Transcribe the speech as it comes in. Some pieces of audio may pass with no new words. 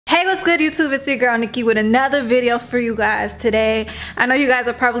What's good, YouTube? It's your girl Nicki with another video for you guys today. I know you guys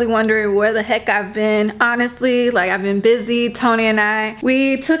are probably wondering where the heck I've been. Honestly, like, I've been busy. Tony and I,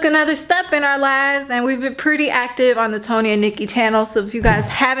 we took another step in our lives and we've been pretty active on the Tony and Nicki channel. So if you guys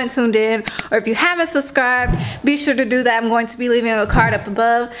haven't tuned in or if you haven't subscribed, be sure to do that. I'm going to be leaving a card up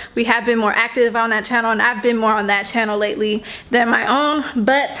above. We have been more active on that channel and I've been more on that channel lately than my own,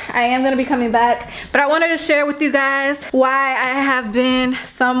 but I am going to be coming back. But I wanted to share with you guys why I have been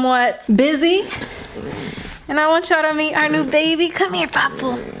somewhat busy, and I want y'all to meet our new baby. Come here,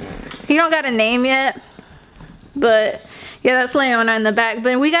 Papa. He don't got a name yet, but yeah, that's Leona in the back.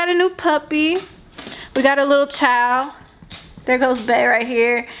 But we got a new puppy. We got a little Chow. There goes Bay right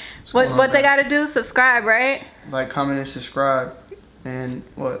here. What they gotta do? Subscribe, right? Like, comment, and subscribe. And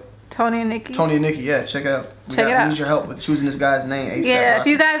what? Tony and Nicki. Tony and Nicki, yeah, check it out. We need your help with choosing this guy's name ASAP. Yeah, right? If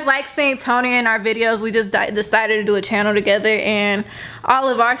you guys like seeing Tony in our videos, we just decided to do a channel together, and all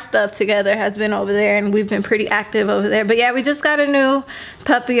of our stuff together has been over there, and we've been pretty active over there. But yeah, we just got a new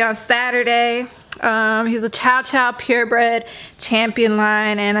puppy on Saturday. He's a Chow Chow purebred champion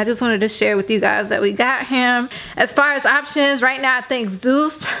line, and I just wanted to share with you guys that we got him. As far as options, right now I think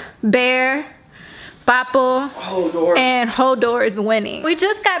Zeus, Bear, Bopple, and Hodor is winning. We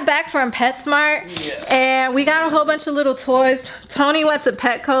just got back from PetSmart, and we got a whole bunch of little toys. Tony went to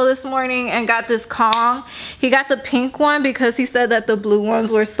Petco this morning and got this Kong. He got the pink one because he said that the blue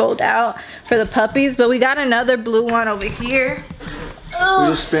ones were sold out for the puppies, but we got another blue one over here. We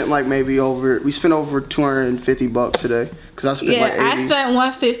just spent like we spent over 250 bucks today, because I spent like 80. I spent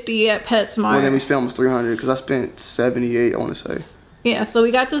 150 at PetSmart. Well, then we spent almost 300 because I spent 78, I want to say. Yeah, so we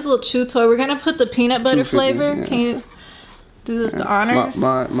got this little chew toy. We're gonna put the peanut butter flavor. Yeah. Can you do this to honors?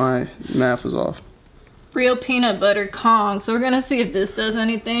 My math was off. Real peanut butter Kong. So we're gonna see if this does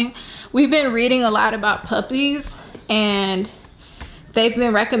anything. We've been reading a lot about puppies, and they've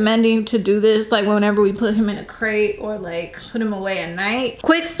been recommending to do this like whenever we put him in a crate or like put him away at night.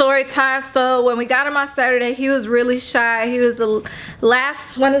 Quick story time. So when we got him on Saturday, he was really shy. He was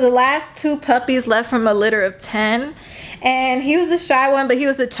one of the last two puppies left from a litter of 10. And he was a shy one, but he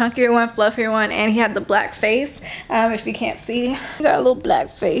was a chunkier one, fluffier one, and he had the black face. If you can't see, he got a little black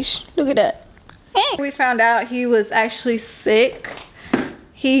face. Look at that. Hey. We found out he was actually sick.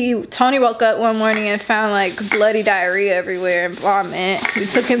 Tony woke up one morning and found like bloody diarrhea everywhere and vomit. We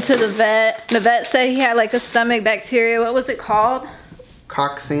took him to the vet. The vet said he had like a stomach bacteria. What was it called?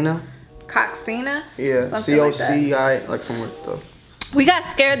 Coccina. Coccina? Yeah, C-O-C-I, like somewhere though. We got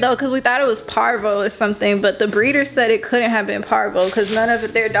scared though because we thought it was parvo or something, but the breeder said it couldn't have been parvo because none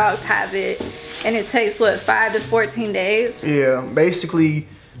of their dogs have it, and it takes what, 5 to 14 days? Yeah, basically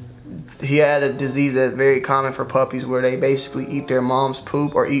he had a disease that's very common for puppies where they basically eat their mom's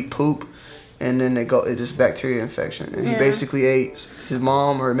poop or eat poop, and then it's just bacteria infection. And he basically ate his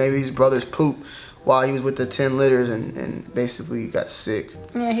mom or maybe his brother's poop while he was with the 10 litters and basically got sick.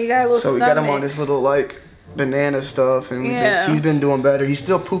 Yeah, he got a little stomach. So we got him on this little like banana stuff, and he's been doing better. He's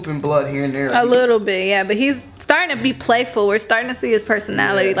still pooping blood here and there. Like, a little bit, yeah, but he's starting to be playful. We're starting to see his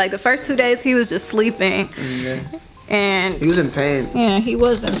personality. Like the first 2 days he was just sleeping. And he was in pain. Yeah, he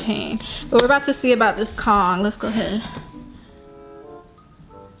was in pain. But we're about to see about this Kong. Let's go ahead.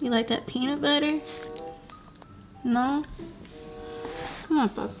 You like that peanut butter? No? Come on,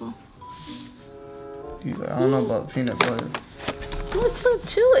 Papa. He's like, I don't know about peanut butter. Look,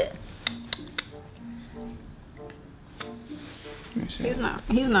 chew it. He's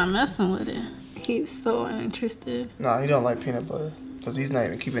not messing with it. He's so uninterested. No, he don't like peanut butter because he's not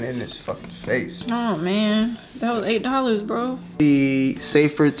even keeping it in his fucking face. Oh man, that was $8, bro. The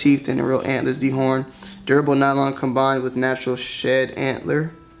safer teeth than the real antlers, dehorn, durable nylon combined with natural shed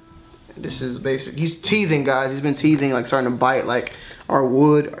antler. This is basic. He's teething, guys. He's been teething, like starting to bite like our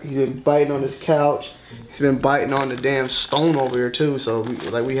wood. He's been biting on his couch. He's been biting on the damn stone over here too. So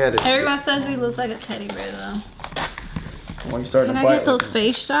we had it. Everyone says he looks like a teddy bear though. When you start to bite. Can I get those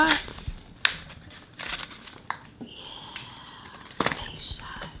face shots? Yeah, face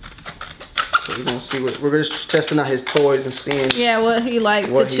shots. So we're gonna see we're just testing out his toys and seeing. Yeah, what he likes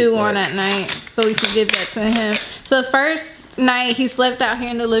to chew on at night, so we can give that to him. So the first night he slept out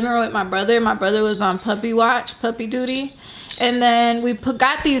here in the living room with my brother. My brother was on puppy duty. And then we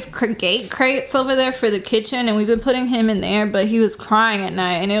got these gate crates over there for the kitchen, and we've been putting him in there, but he was crying at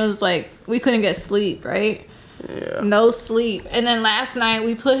night, and it was like we couldn't get sleep, right? Yeah. No sleep. And then last night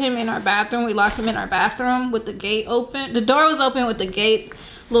we put him in our bathroom. We locked him in our bathroom with the gate open. The door was open with the gate,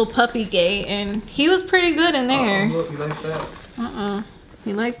 little puppy gate, and he was pretty good in there. Look, he likes that.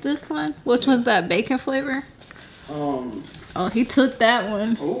 He likes this one. Which one's that? Bacon flavor? Oh, he took that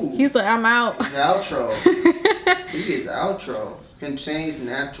one. Ooh. He's like, I'm out. He's outro. He is outro. Contains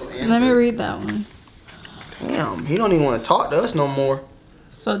natural antler. Let me read that one. Damn, he don't even want to talk to us no more.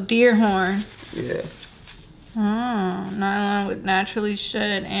 So deer horn. Yeah. Oh, nylon with naturally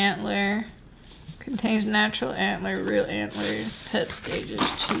shed antler. Contains natural antler, real antlers, pet stages,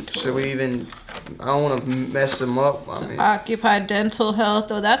 chew toy. Should we even, I don't want to mess him up. I mean. Occupy dental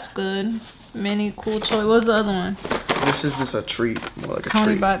health. Oh, that's good. Mini cool toy. What's the other one? This is just a treat. More like a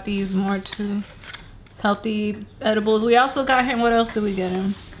Tony treat. bought these more too. Healthy edibles. We also got him, what else did we get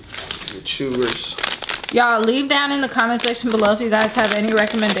him? The chewers. Y'all leave down in the comment section below if you guys have any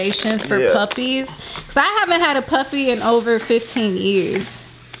recommendations for puppies. Because I haven't had a puppy in over 15 years.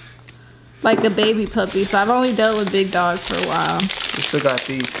 Like a baby puppy. So I've only dealt with big dogs for a while. We still got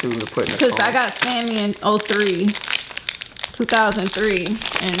these two to put in the Because I got Sammy in 2003.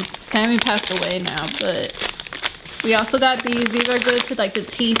 And Sammy passed away now. But we also got these. These are good for like the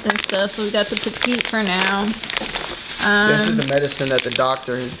teeth and stuff. So we got the petite for now. This is the medicine that the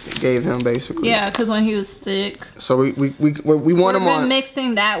doctor gave him, basically. Yeah, because when he was sick. So we want him on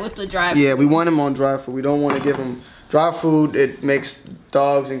mixing that with the dry food. Yeah, we want him on dry food. We don't want to give him dry food. It makes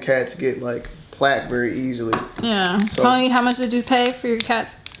dogs and cats get like plaque very easily. Yeah. So, Tony, how much did you pay for your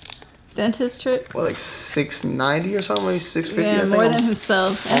cat's dentist trip? Well, like $690 or something, like $650. Yeah, more than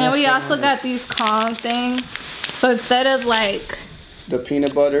himself. And then we also got these Kong things. So instead of like the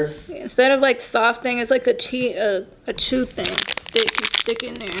peanut butter, instead of like soft thing, it's like a chew thing. You stick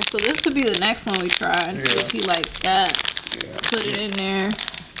in there. So this could be the next one we try and see if he likes that. Yeah. Put it in there.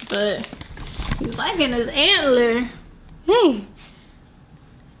 But he's liking his antler. Hey.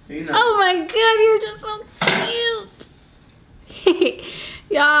 Oh my god, you're just so cute.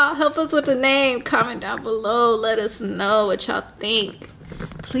 Y'all help us with the name. Comment down below. Let us know what y'all think.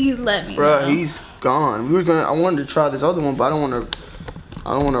 Please let me know. Bruh, he's gone. I wanted to try this other one, but I don't want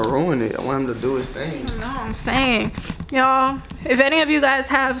to ruin it. I want him to do his thing. I know what I'm saying. Y'all, if any of you guys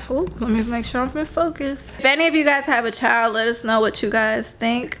have, let me make sure I'm in focus. If any of you guys have a child, let us know what you guys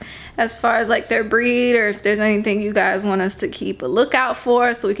think as far as like their breed, or if there's anything you guys want us to keep a lookout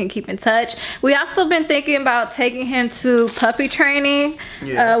for so we can keep in touch. We also been thinking about taking him to puppy training.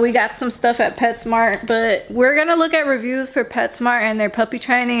 Yeah. We got some stuff at PetSmart, but we're gonna look at reviews for PetSmart and their puppy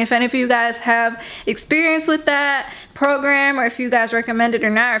training. If any of you guys have experience with that program, or if you guys recommend it or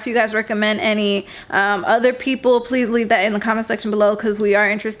not, or if you guys recommend any other people, please leave that in the comment section below, because we are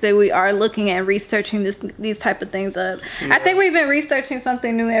interested. We are looking at researching these type of things up. Yeah. I think we've been researching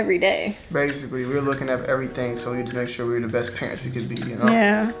something new every day. Basically, we're looking at everything, so we need to make sure we're the best parents we could be, you know?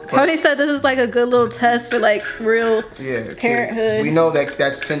 Yeah. Tony said this is like a good little test for like real parenthood. Kids. We know that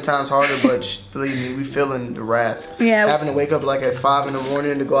that's 10 times harder, but believe me, we feeling the wrath. Yeah. Having to wake up like at 5 in the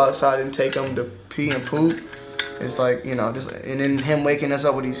morning to go outside and take them to pee and poop. It's like, you know, and then him waking us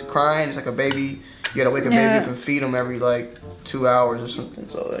up when he's crying. It's like a baby. You gotta wake a baby up and feed him every like 2 hours or something.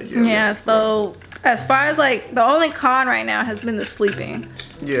 So like, so as far as like the only con right now has been the sleeping.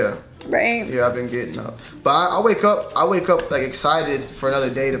 Yeah. Right. Yeah, I've been getting up, but I wake up like excited for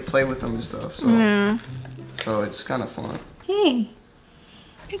another day to play with him and stuff. So so it's kind of fun. Hey,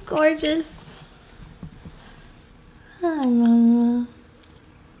 you're gorgeous. Hi, Mama.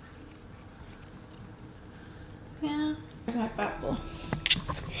 Yeah. Here's my Papa.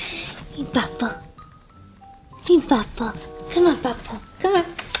 Hey, Papa. Hey, Papa. Come on, Papa. Come on.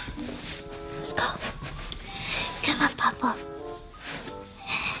 Let's go. Come on, Papa.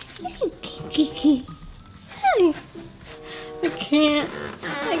 Kiki. Hi. I can't.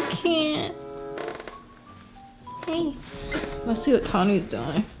 Hey. Let's see what Tony's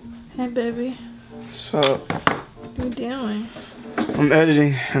doing. Hey, baby. What's up? What are you doing? I'm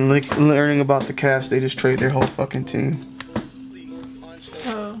editing and learning about the Cavs. They just trade their whole fucking team.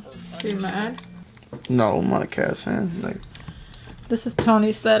 Oh, so you mad? No, I'm not a Cavs fan. Like, this is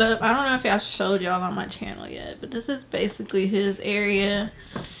Tony's setup. I don't know if I showed y'all on my channel yet, but this is basically his area.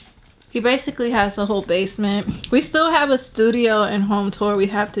 He basically has the whole basement. We still have a studio and home tour we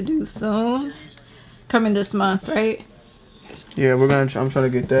have to do soon. Coming this month, right? Yeah, I'm trying to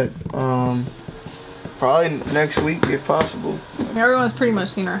get that. Probably next week if possible. Everyone's pretty much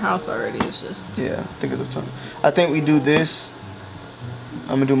seen our house already. It's just I think it's a ton. I think we do this.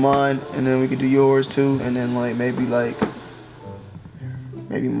 I'm gonna do mine, and then we could do yours too, and then like maybe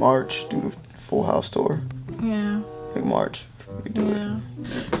March do the full house tour. Yeah. Like March. We do it.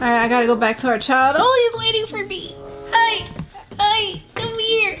 All right, I gotta go back to our child. Oh, he's waiting for me. Hi, come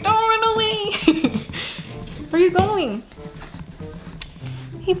here. Don't run away. Where are you going?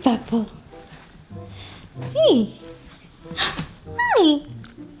 Hey, Papa. Hey. Hi.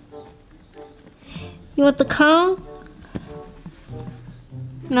 You want the comb?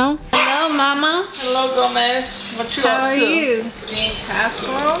 No? Hello, Mama. Hello, Gomez. What you How up to? are you? Bean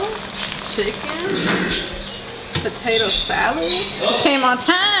casserole, chicken, potato salad. Came on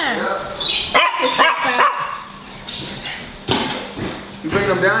time. You bring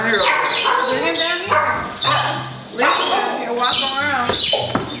them down here? Bring him down here. Leave him down here. Walk around.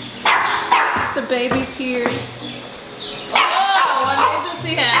 The baby's here. Oh, what name does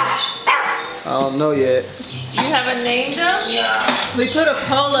he have? I don't know yet. You haven't named him? Yeah. We put a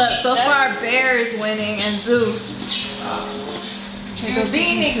poll up. So far, Bear is winning and Zeus. You're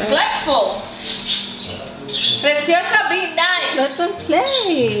being neglectful. Preciosa, be nice. Let them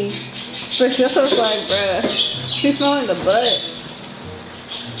play. Preciosa's like, bruh, she's smelling the butt.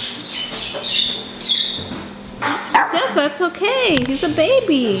 Yes, that's okay. He's a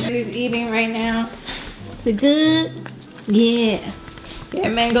baby. He's eating right now. Is it good? Yeah. Yeah,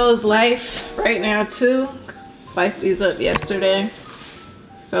 Mango's life right now too. Sliced these up yesterday.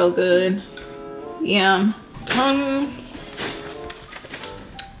 So good. Yum.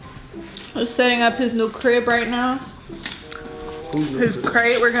 We're setting up his new crib right now. His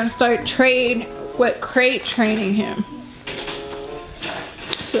crate. We're gonna start crate training him.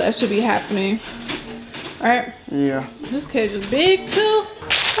 So that should be happening. Alright? Yeah. This cage is big too.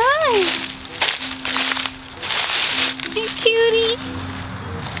 Hi! Hey, cutie!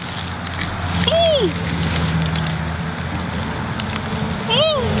 Hey!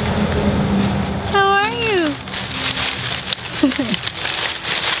 Hey! How are you?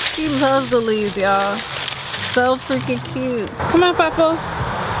 He loves the leaves, y'all. So freaking cute. Come on, Papa.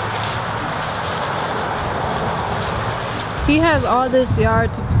 He has all this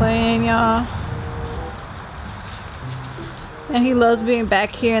yard to play in, y'all. And he loves being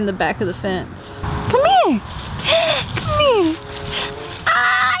back here in the back of the fence. Come here. Come here.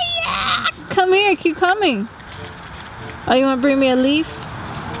 Ah, yeah. Come here. Keep coming. Oh, you want to bring me a leaf?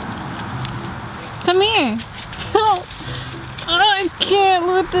 Come here. Oh, I can't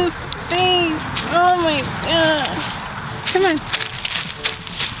with this face. Oh my god. Come on.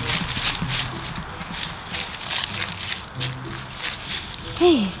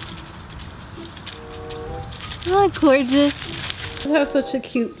 Hey. Oh, gorgeous. We have such a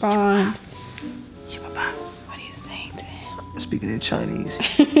cute bond. What are you saying to him? I'm speaking in Chinese.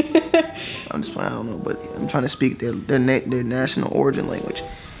 I'm just playing, I don't know, but I'm trying to speak their national origin language.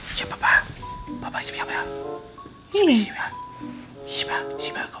 Hey.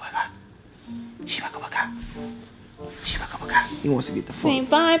 He wants to get the Say phone.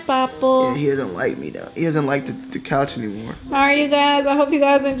 bye, Papa. Yeah, he doesn't like me though. He doesn't like the couch anymore. Alright, you guys. I hope you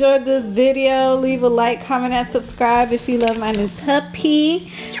guys enjoyed this video. Leave a like, comment, and subscribe if you love my new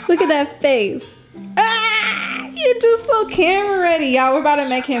puppy. Look at that face. Ah, you're just so camera ready, y'all. We're about to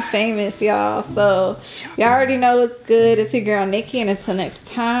make him famous, y'all. So y'all already know what's good. It's your girl Nikki, and until next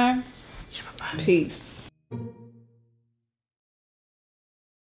time, peace.